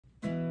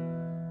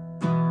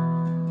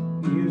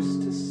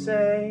used to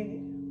say,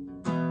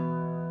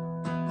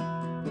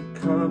 would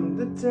come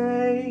the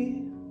day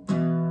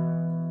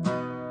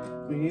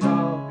we'd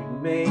all be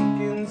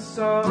making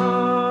songs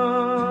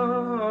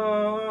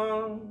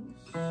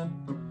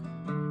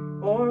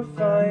or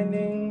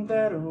finding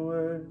better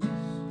words.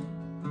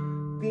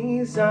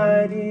 These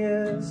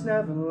ideas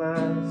never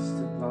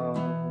lasted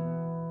long.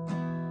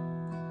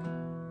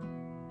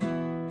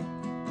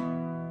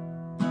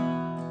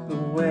 The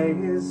way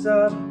is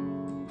up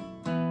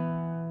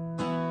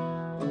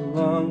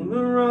along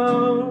the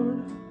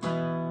road,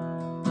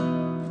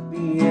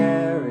 the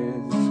air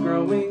is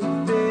growing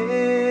thin.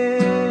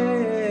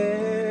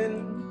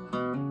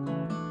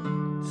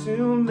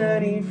 Too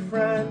many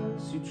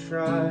friends who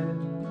tried,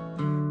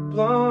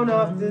 blown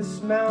off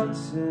this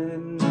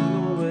mountain in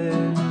the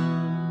wind.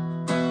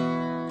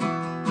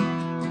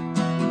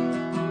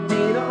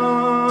 Meet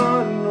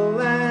on the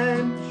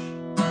ledge,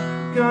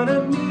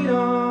 gonna meet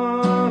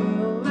on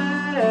the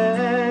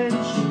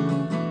ledge.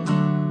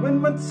 When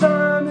my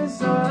time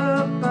is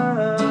up,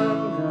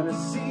 I'm gonna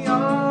see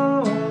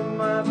all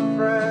my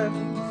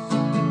friends.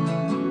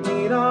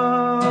 Meet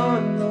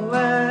on the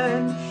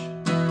ledge,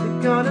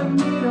 we're gonna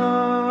meet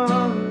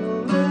on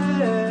the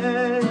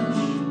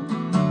ledge.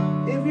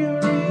 If you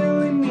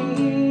really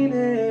mean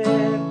it,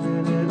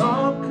 then it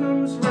all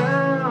comes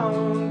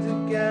round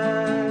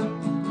again.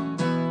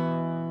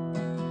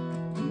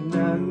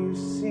 Now you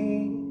see,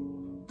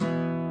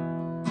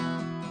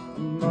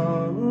 I'm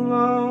all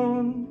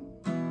alone.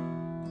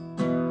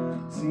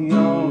 It's the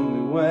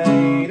only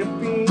way to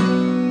be.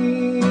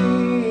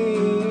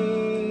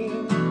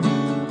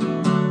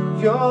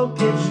 You'll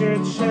get your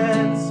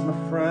chance, my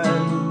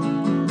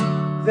friend,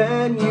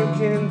 then you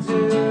can do